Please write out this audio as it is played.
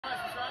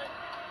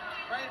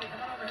Brandy,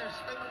 come on over here.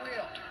 Spin the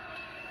wheel.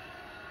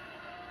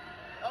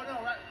 Oh,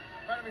 no, right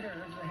over here.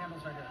 There's the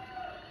handles right here.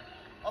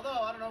 Although,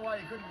 I don't know why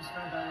you couldn't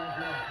spin it that way.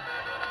 You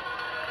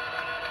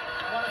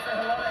want to say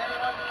hello to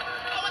anyone?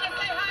 I want to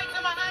say hi to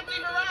my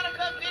auntie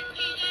Veronica,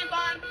 Vicky,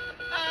 Yvonne,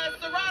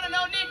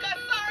 Serrano, Nika.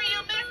 Sorry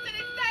you missed it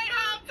and stayed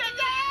home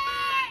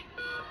today.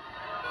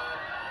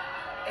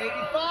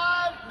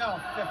 85? No,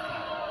 50.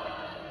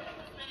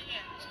 Spin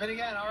again. Spin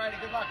again. All righty,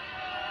 good luck.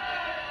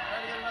 Try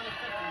to get another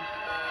 50.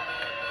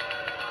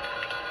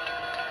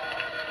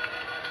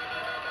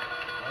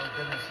 Oh,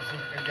 goodness. Is she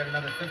going to get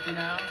another 50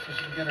 now so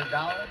she can get her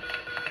dollar?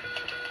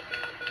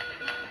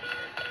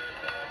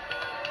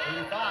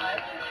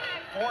 85,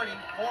 40,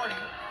 40,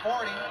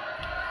 40, 40,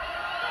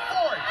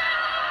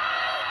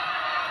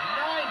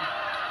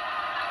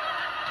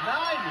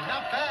 90.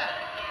 Not bad.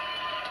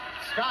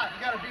 Scott,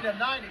 you got to beat a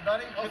 90,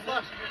 buddy. Good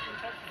luck.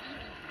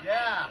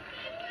 Yeah.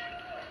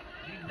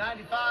 Need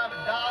 95, a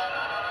dollar.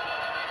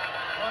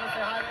 Want to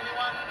say hi to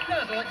anyone?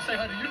 Yes, I'd like to say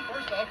hi to you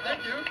first off.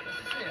 Thank you. Nice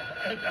to see you.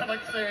 And I'd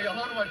like to say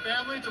hello to my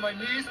family, to my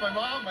niece, my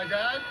mom, my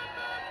dad.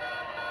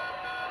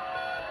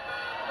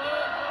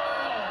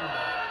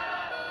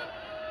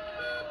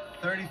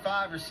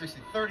 35 or 60?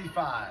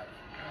 35.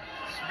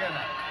 Forget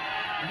that.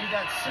 You need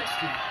that 60.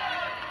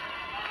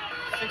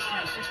 60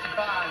 or 65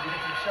 to get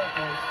to the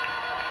showcase.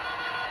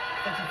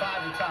 55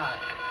 to tie.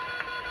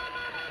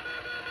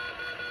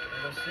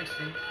 There goes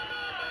 60.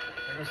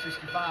 There goes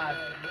 65.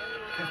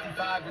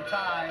 55 to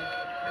tie.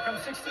 Here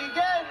comes 60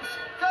 again.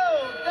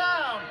 Go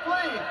down,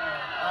 please.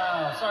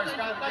 Oh, sorry,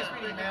 Scott. Nice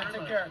meeting you, man.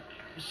 Take care.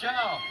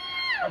 Michelle,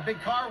 our big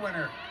car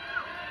winner.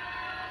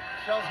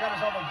 Michelle's got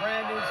herself a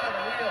brand new set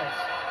of wheels.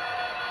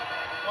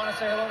 Want to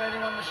say hello to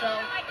anyone, Michelle?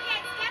 My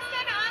kids,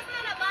 Keston,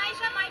 Austin,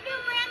 Elijah, my new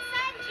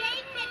grandson,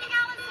 Jaden and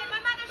Allison, my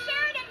mother,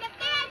 Sharon, and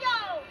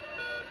Nathaniel.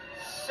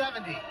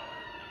 70.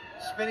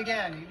 Spin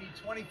again. You need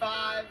 25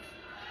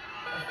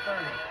 or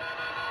 30.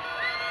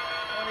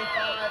 25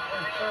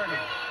 or 30.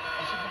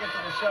 And she can get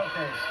to the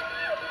showcase.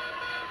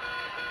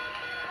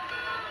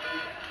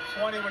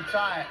 20 would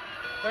tie it.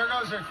 There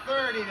goes her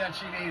 30 that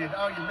she needed.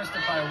 Oh, you missed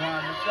it by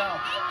one. Michelle,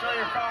 show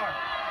your car.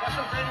 That's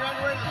what brings you on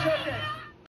your way to the showcase.